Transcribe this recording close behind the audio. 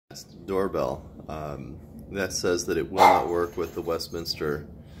doorbell. That says that it will not work with the Westminster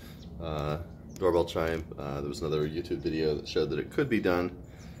doorbell chime. There was another YouTube video that showed that it could be done.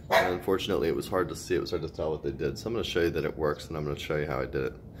 And unfortunately, it was hard to see. It was hard to tell what they did. So I'm going to show you that it works, and I'm going to show you how I did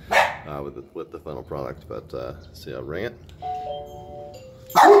it with the final product. But see, I'll ring it.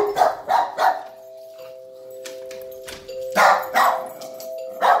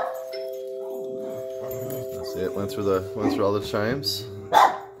 See, it went through all the chimes.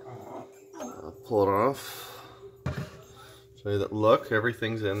 I'll pull it off. Show you that. Look,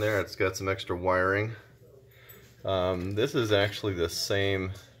 everything's in there. It's got some extra wiring. This is actually the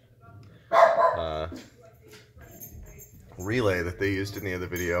same relay that they used in the other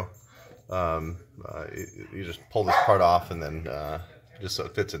video. You just pull this part off, and then just so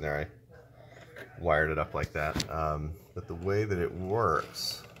it fits in there, I wired it up like that. But the way that it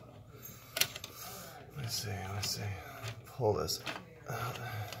works, let's see, pull this out.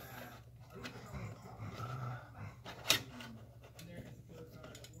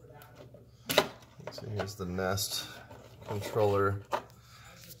 So here's the Nest controller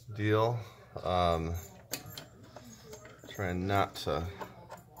deal. Trying not to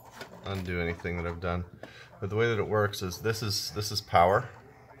undo anything that I've done, but the way that it works is this is power.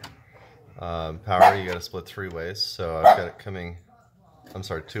 Power, you got to split 3 ways. So I've got it coming. I'm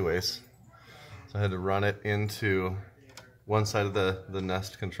sorry, 2 ways. So I had to run it into one side of the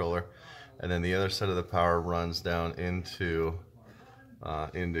Nest controller, and then the other side of the power runs down into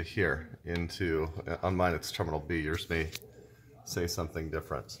here. On mine it's terminal B. Yours may say something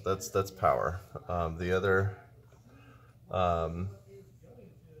different. So that's power. The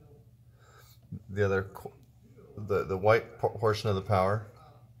white portion of the power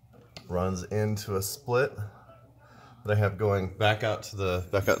runs into a split that I have going back out to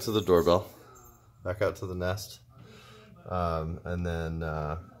the doorbell, back out to the Nest, and then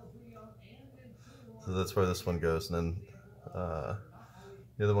so that's where this one goes, and then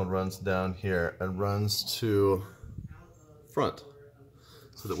the other one runs down here and runs to front,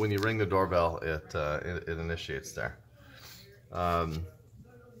 so that when you ring the doorbell, it initiates there.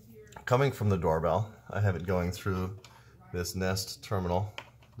 Coming from the doorbell, I have it going through this Nest terminal,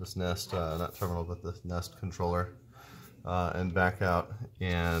 not terminal, but the Nest controller, and back out,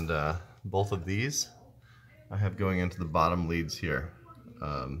 and both of these I have going into the bottom leads here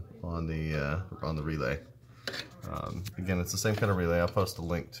on the relay. Again, it's the same kind of relay. I'll post a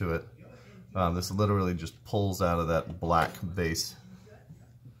link to it. This literally just pulls out of that black base.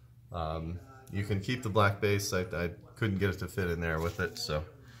 You can keep the black base. I couldn't get it to fit in there with it, so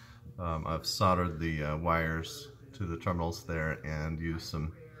I've soldered the wires to the terminals there and used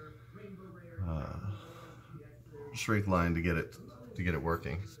some shrink line to get it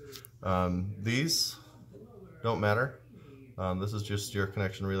working. These don't matter. This is just your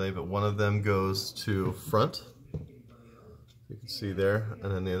connection relay, but one of them goes to front, you can see there,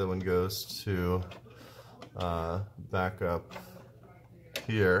 and then the other one goes to back up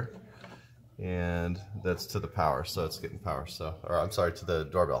here, and that's to the power, so it's getting power. So, or I'm sorry, to the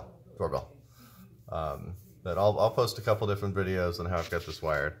doorbell. But I'll post a couple different videos on how I've got this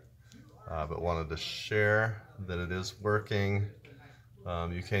wired. But wanted to share that it is working.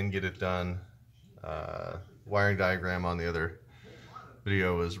 You can get it done. Wiring diagram on the other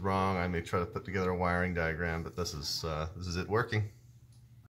video is wrong. I may try to put together a wiring diagram, but this is it working.